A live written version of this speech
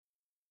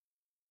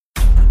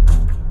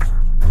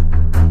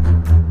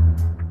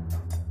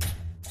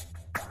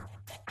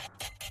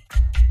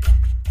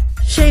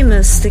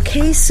Anonymous, The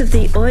Case of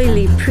the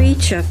Oily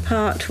Preacher,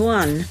 Part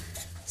 1,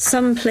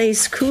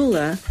 Someplace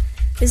Cooler,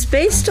 is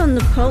based on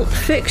the Pulp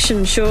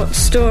Fiction short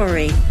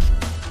story,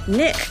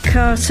 Nick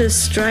Carter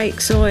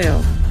Strikes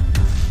Oil,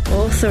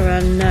 author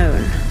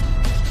unknown.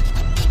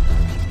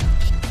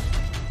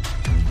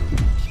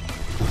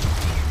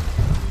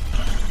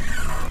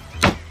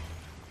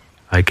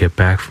 I get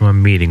back from a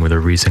meeting with a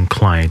recent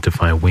client to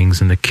find Wings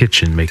in the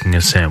kitchen making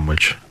a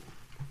sandwich.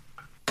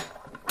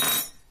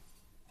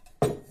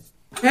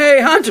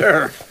 Hey,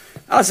 Hunter!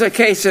 How's the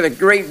case of the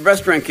great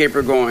restaurant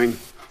keeper going?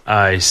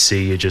 I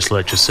see you just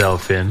let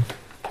yourself in.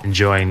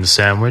 Enjoying the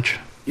sandwich?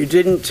 You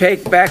didn't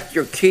take back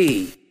your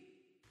key.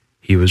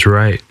 He was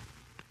right.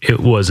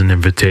 It was an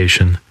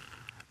invitation.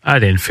 I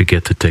didn't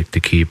forget to take the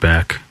key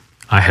back.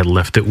 I had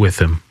left it with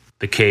him.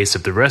 The case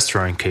of the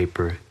restaurant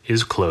keeper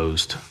is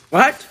closed.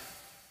 What?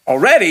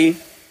 Already?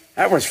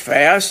 That was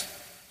fast.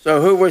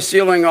 So who was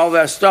stealing all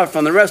that stuff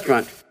from the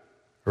restaurant?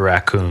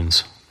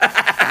 Raccoons.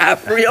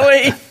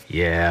 Really?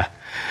 Yeah.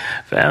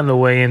 Found the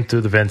way in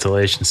through the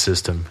ventilation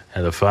system.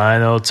 Had a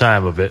fine old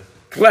time of it.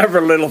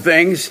 Clever little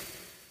things.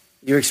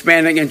 You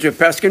expanding into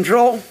pest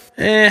control?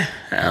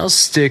 I'll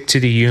stick to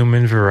the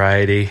human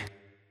variety.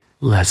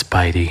 Less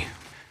bitey.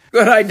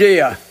 Good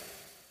idea.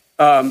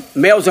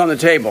 Mail's on the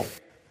table.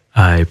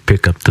 I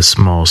pick up the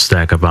small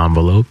stack of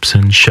envelopes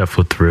and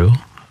shuffle through.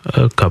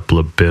 A couple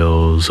of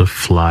bills, a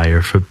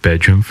flyer for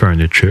bedroom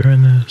furniture,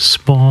 and a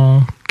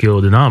small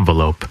gilded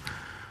envelope.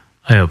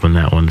 I open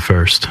that one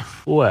first.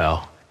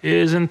 Well,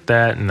 isn't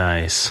that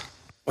nice?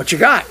 What you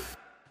got?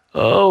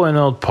 Oh, an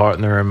old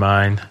partner of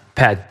mine,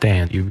 Pat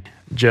Dan. You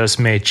just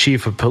made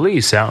chief of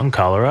police out in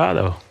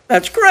Colorado.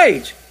 That's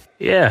great.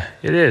 Yeah,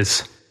 it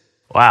is.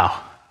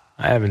 Wow,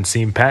 I haven't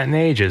seen Pat in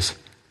ages.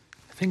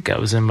 I think I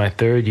was in my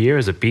third year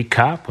as a beat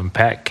cop when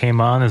Pat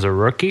came on as a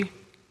rookie.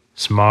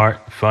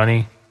 Smart,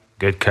 funny,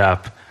 good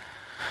cop.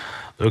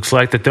 Looks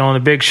like they're throwing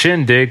a big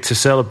shindig to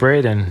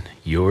celebrate, and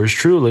yours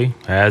truly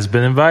has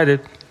been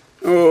invited.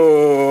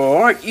 Oh,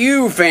 aren't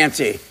you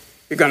fancy?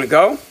 You gonna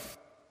go?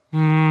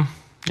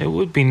 It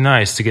would be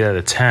nice to get out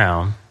of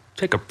town.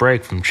 Take a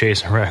break from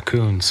chasing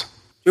raccoons.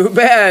 Too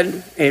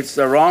bad. It's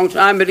the wrong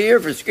time of the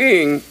year for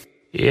skiing.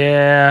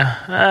 Yeah,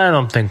 I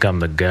don't think I'm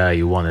the guy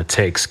you want to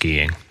take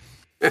skiing.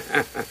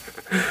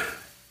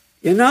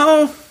 You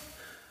know,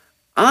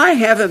 I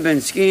haven't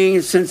been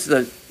skiing since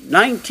the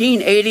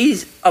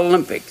 1980s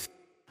Olympics.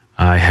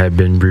 I had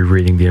been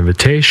rereading the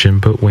invitation,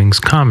 but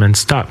Wing's comment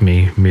stopped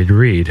me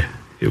mid-read.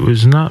 It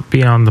was not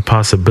beyond the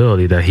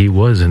possibility that he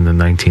was in the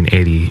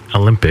 1980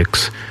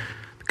 Olympics.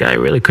 The guy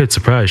really could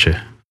surprise you.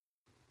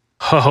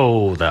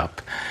 Hold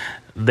up.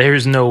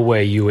 There's no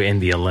way you were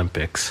in the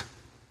Olympics.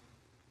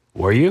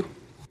 Were you?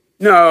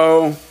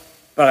 No,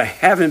 but I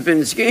haven't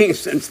been skiing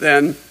since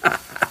then.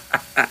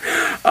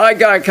 I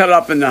got caught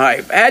up in the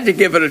hype. I had to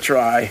give it a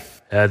try.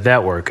 How'd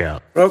that work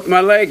out? Broke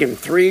my leg in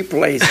 3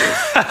 places.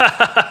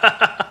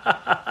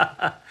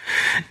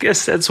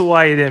 Guess that's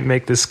why you didn't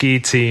make the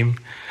ski team.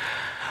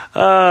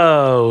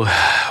 Oh,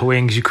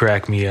 Wings, you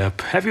crack me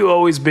up. Have you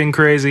always been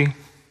crazy?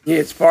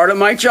 It's part of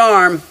my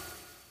charm.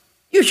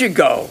 You should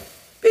go.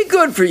 Be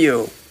good for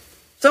you.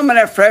 Some of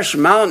that fresh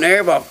mountain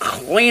air will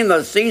clean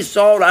the sea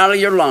salt out of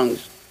your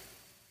lungs.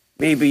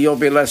 Maybe you'll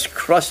be less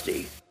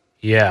crusty.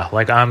 Yeah,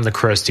 like I'm the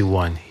crusty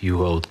one,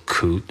 you old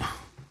coot.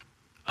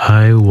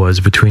 I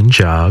was between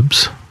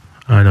jobs.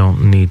 I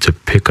don't need to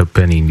pick up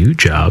any new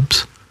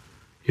jobs.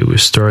 It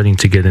was starting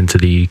to get into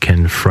the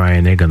can fry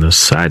an egg on the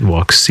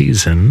sidewalk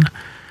season.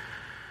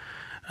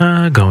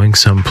 Going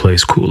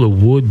someplace cooler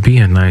would be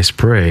a nice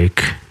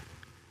break.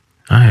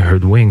 I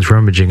heard Wings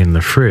rummaging in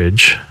the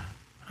fridge.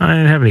 I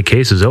didn't have any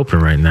cases open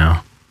right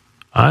now.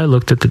 I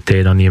looked at the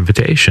date on the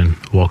invitation,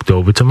 walked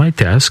over to my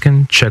desk,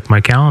 and checked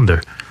my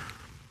calendar.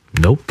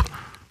 Nope,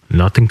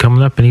 nothing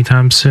coming up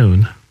anytime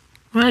soon.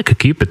 I could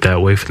keep it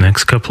that way for the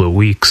next couple of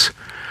weeks.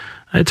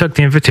 I tucked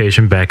the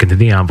invitation back into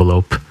the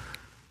envelope.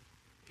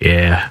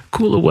 Yeah,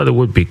 cooler weather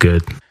would be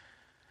good.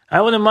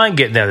 I wouldn't mind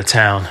getting out of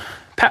town.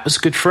 Pat was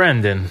a good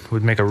friend and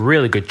would make a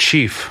really good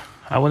chief.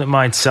 I wouldn't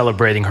mind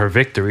celebrating her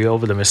victory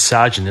over the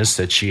misogynist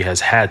that she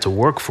has had to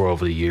work for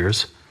over the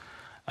years.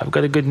 I've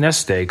got a good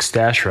nest egg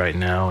stash right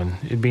now, and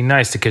it'd be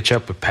nice to catch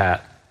up with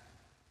Pat.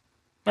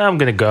 I'm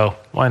gonna go.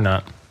 Why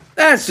not?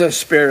 That's the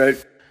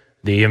spirit.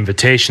 The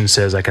invitation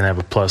says I can have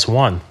a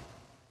 +1.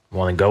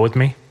 Want to go with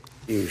me?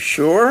 You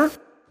sure?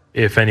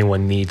 If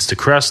anyone needs the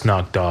crust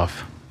knocked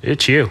off,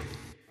 it's you.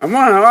 I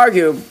want to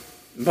argue,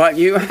 but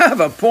you have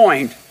a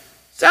point.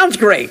 Sounds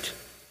great.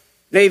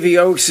 Navy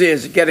Oaks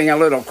is getting a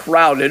little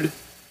crowded.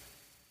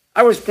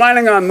 I was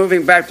planning on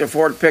moving back to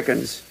Fort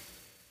Pickens.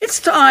 It's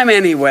time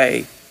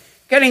anyway.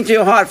 Getting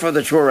too hot for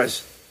the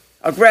tourists.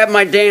 I'll grab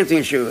my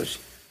dancing shoes.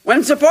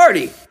 When's the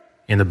party?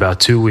 In about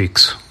 2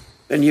 weeks.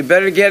 Then you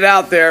better get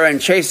out there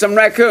and chase some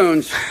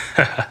raccoons.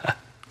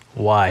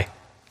 Why?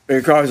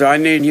 Because I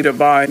need you to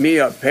buy me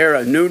a pair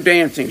of new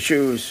dancing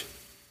shoes.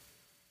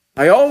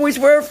 I always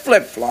wear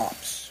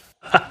flip-flops.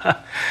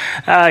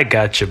 I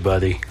got you,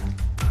 buddy.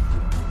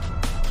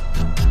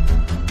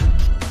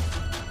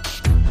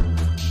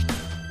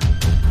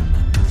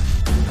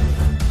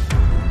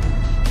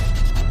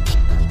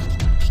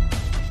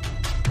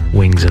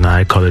 Wings and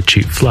I caught a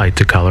cheap flight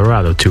to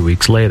Colorado 2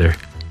 weeks later.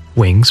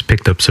 Wings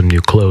picked up some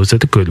new clothes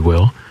at the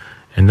Goodwill,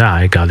 and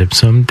I got him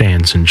some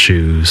dancing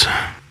shoes.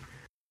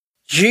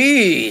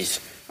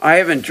 Jeez, I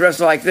haven't dressed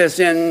like this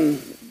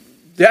in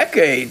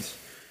decades.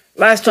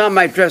 Last time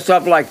I dressed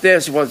up like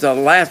this was the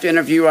last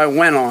interview I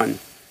went on.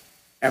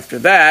 After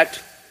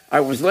that,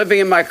 I was living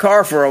in my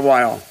car for a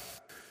while.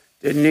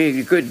 Didn't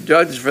need good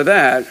duds for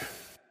that.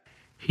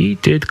 He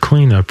did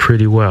clean up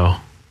pretty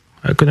well.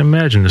 I could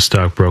imagine the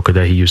stockbroker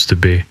that he used to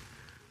be.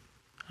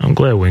 I'm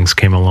glad Wings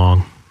came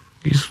along.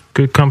 He's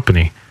good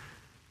company.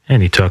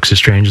 And he talks to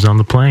strangers on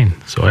the plane,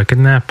 so I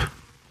can nap.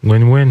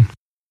 Win-win.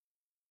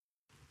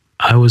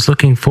 I was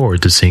looking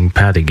forward to seeing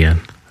Pat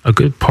again. A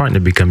good partner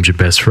becomes your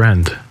best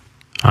friend.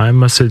 I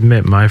must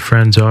admit my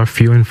friends are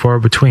few and far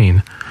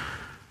between.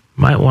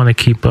 Might want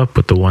to keep up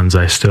with the ones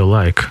I still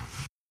like.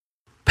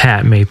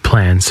 Pat made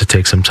plans to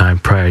take some time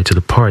prior to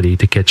the party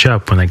to catch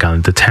up when I got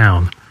into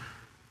town.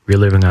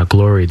 Reliving our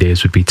glory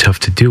days would be tough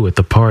to do at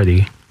the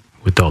party,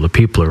 with all the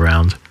people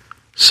around.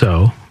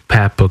 So,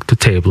 Pat booked a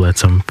table at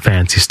some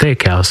fancy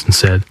steakhouse and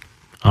said,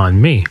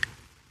 "On me."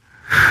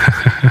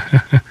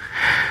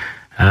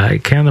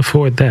 I can't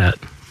afford that.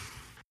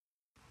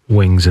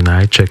 Wings and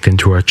I checked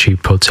into our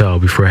cheap hotel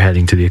before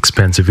heading to the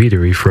expensive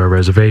eatery for our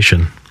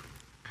reservation.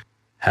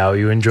 "How are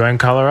you enjoying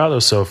Colorado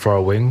so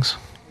far, Wings?"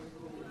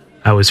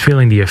 I was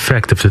feeling the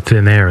effect of the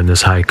thin air in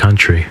this high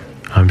country.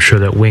 I'm sure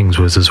that Wings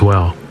was as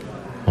well.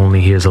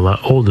 Only he is a lot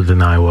older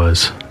than I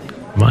was.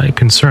 My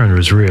concern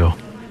was real.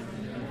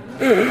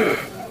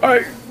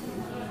 I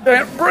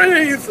can't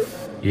breathe.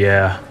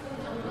 Yeah,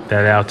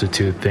 that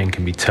altitude thing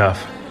can be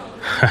tough.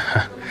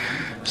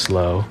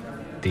 Slow,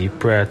 deep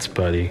breaths,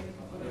 buddy.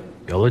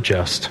 You'll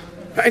adjust.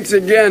 Thanks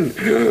again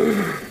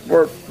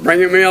for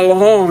bringing me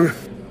along.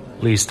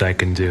 Least I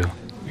can do.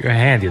 You're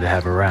handy to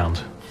have around.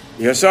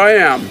 Yes, I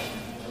am.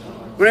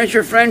 When is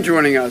your friend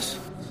joining us?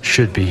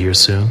 Should be here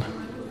soon.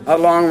 How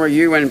long were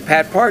you and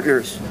Pat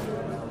partners?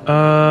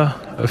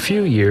 A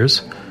few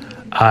years.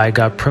 I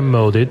got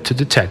promoted to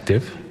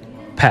detective.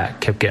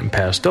 Pat kept getting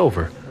passed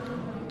over.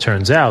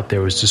 Turns out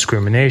there was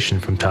discrimination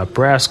from top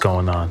brass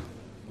going on.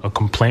 A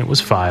complaint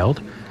was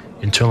filed,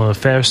 internal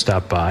affairs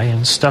stopped by,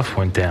 and stuff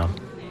went down.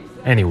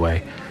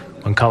 Anyway,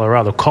 when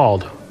Colorado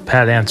called,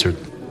 Pat answered.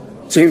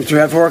 Seems to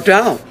have worked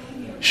out.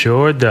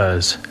 Sure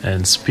does.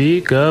 And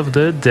speak of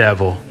the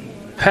devil.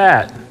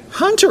 Pat!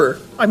 Hunter,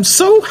 I'm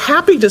so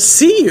happy to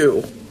see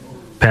you.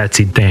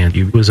 Patsy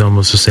Dan was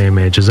almost the same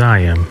age as I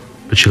am,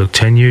 but she looked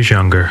 10 years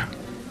younger.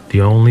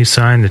 The only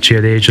sign that she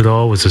had aged at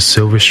all was a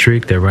silver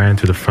streak that ran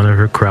through the front of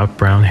her cropped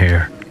brown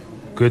hair.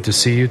 Good to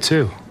see you,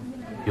 too.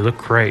 You look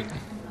great.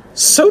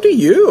 So do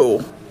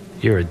you.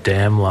 You're a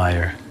damn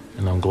liar,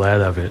 and I'm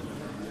glad of it.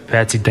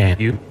 Patsy Dan,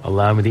 you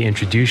allow me to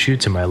introduce you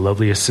to my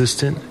lovely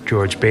assistant,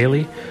 George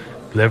Baily,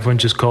 but everyone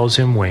just calls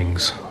him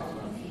Wings.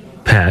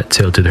 Pat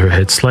tilted her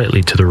head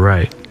slightly to the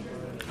right.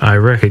 I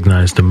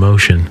recognized the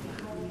motion.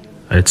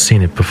 I'd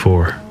seen it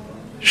before.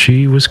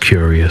 She was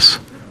curious,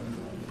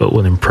 but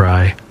wouldn't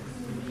pry.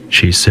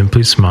 She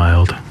simply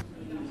smiled.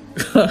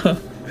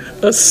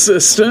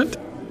 Assistant?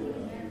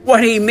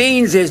 What he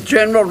means is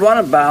general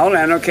runabout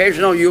and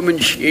occasional human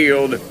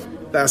shield.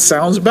 That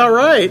sounds about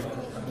right.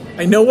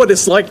 I know what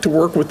it's like to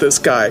work with this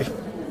guy.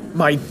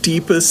 My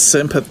deepest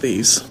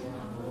sympathies.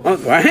 Well,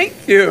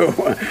 thank you.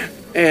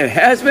 It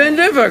has been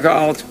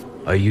difficult.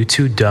 Are you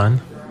two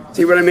done?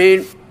 See what I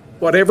mean?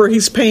 Whatever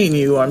he's paying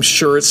you, I'm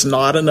sure it's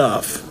not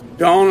enough.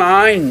 Don't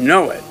I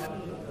know it?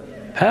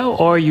 How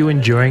are you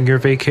enjoying your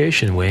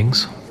vacation,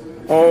 Wings?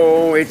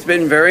 Oh, it's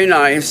been very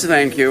nice,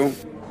 thank you.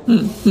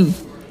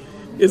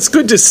 It's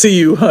good to see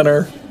you,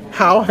 Hunter.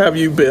 How have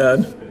you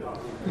been?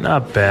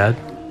 Not bad.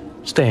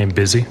 Staying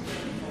busy.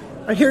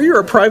 I hear you're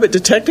a private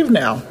detective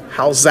now.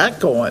 How's that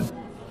going?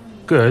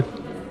 Good.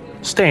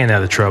 Staying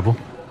out of trouble.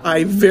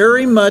 I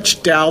very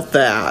much doubt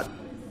that.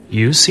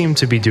 You seem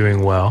to be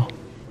doing well,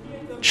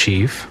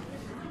 Chief.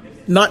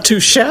 Not too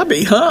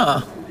shabby,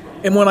 huh?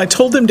 And when I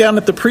told them down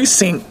at the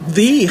precinct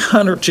the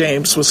Hunter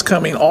James was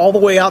coming all the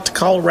way out to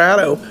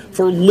Colorado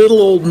for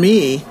little old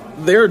me,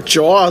 their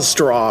jaws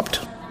dropped.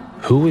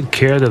 Who would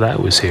care that I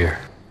was here?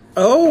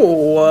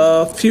 Oh,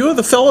 a few of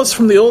the fellows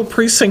from the old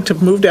precinct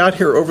have moved out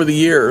here over the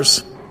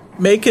years.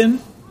 Macon,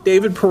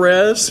 David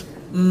Perez,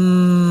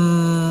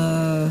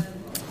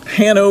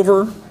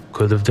 Hanover.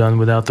 Could have done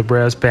without the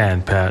brass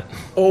band, Pat.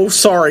 Oh,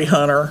 sorry,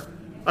 Hunter.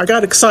 I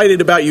got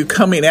excited about you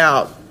coming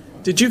out.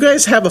 Did you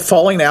guys have a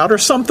falling out or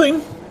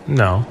something?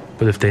 No,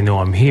 but if they know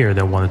I'm here,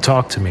 they'll want to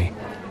talk to me.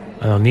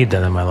 I don't need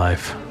that in my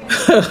life.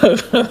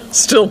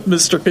 Still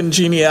Mr.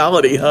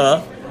 Congeniality,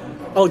 huh?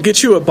 I'll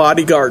get you a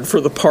bodyguard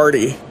for the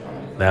party.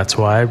 That's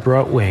why I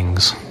brought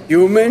Wings.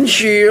 Human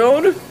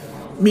shield?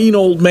 Mean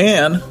old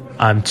man.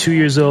 I'm 2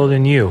 years older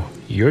than you.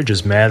 You're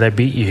just mad I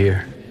beat you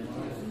here.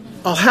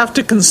 I'll have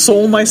to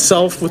console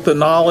myself with the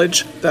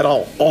knowledge that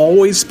I'll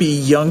always be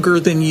younger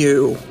than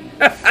you.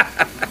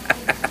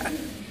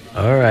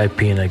 All right,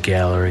 Peanut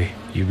Gallery.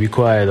 You be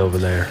quiet over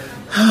there.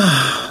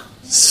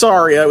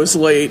 Sorry I was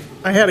late.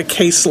 I had a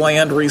case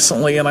land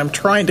recently, and I'm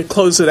trying to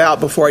close it out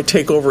before I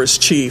take over as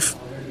chief.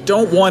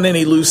 Don't want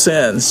any loose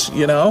ends,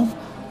 you know?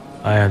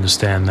 I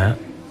understand that.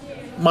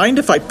 Mind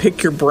if I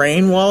pick your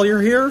brain while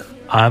you're here?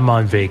 I'm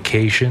on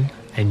vacation,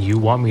 and you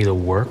want me to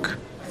work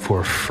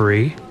for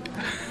free?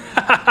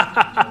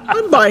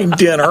 I'm buying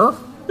dinner.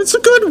 It's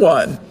a good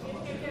one.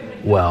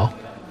 Well,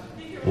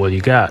 what do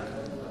you got?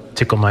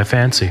 Tickle my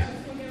fancy.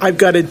 I've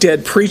got a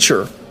dead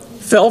preacher.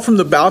 Fell from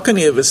the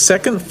balcony of his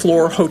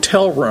second-floor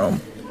hotel room.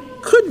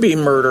 Could be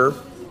murder.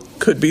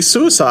 Could be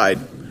suicide.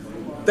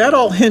 That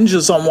all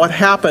hinges on what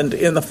happened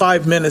in the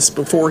 5 minutes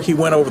before he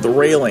went over the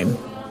railing.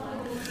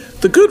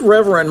 The good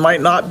reverend might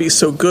not be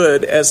so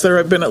good, as there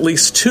have been at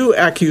least 2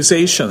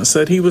 accusations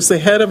that he was the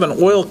head of an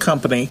oil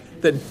company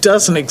that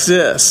doesn't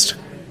exist,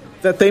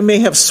 that they may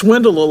have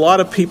swindled a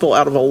lot of people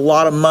out of a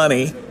lot of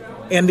money,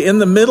 and in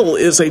the middle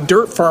is a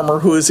dirt farmer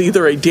who is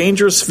either a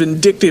dangerous,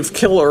 vindictive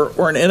killer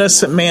or an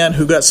innocent man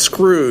who got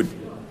screwed.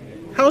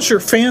 How's your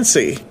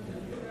fancy?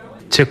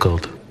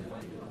 Tickled.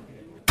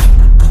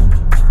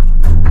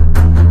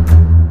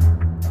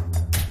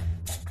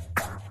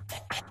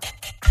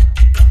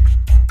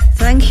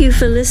 Thank you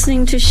for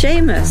listening to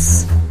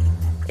Seamus.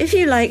 If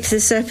you liked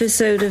this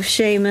episode of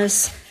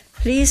Seamus,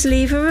 please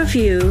leave a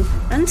review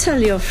and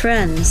tell your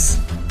friends.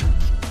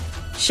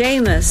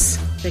 Seamus,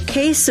 The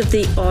Case of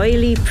the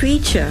Oily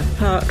Preacher,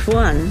 Part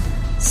 1,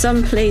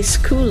 Someplace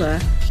Cooler,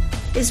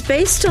 is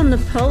based on the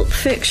pulp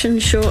fiction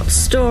short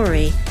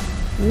story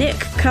Nick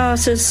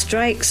Carter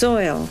Strikes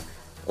Oil,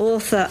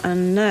 author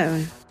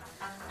unknown.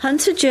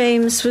 Hunter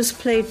James was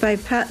played by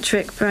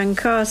Patrick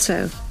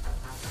Brancato.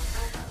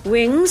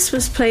 Wings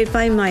was played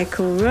by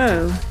Michael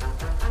Rowe.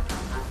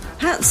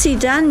 Patsy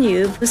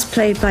Danube was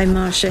played by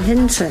Marsha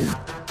Hinton.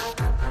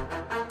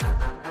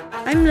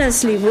 I'm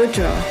Leslie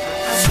Woodrow.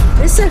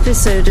 This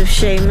episode of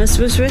Seamus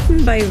was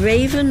written by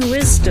Raven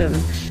Wisdom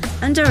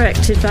and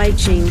directed by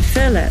Gene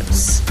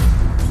Phillips.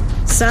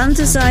 Sound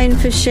design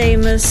for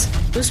Seamus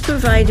was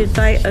provided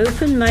by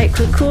Open Mic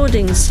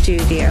Recording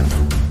Studio.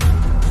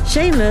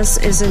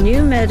 Seamus is a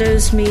New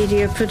Meadows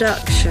Media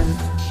production.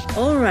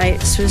 All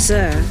rights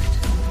reserved.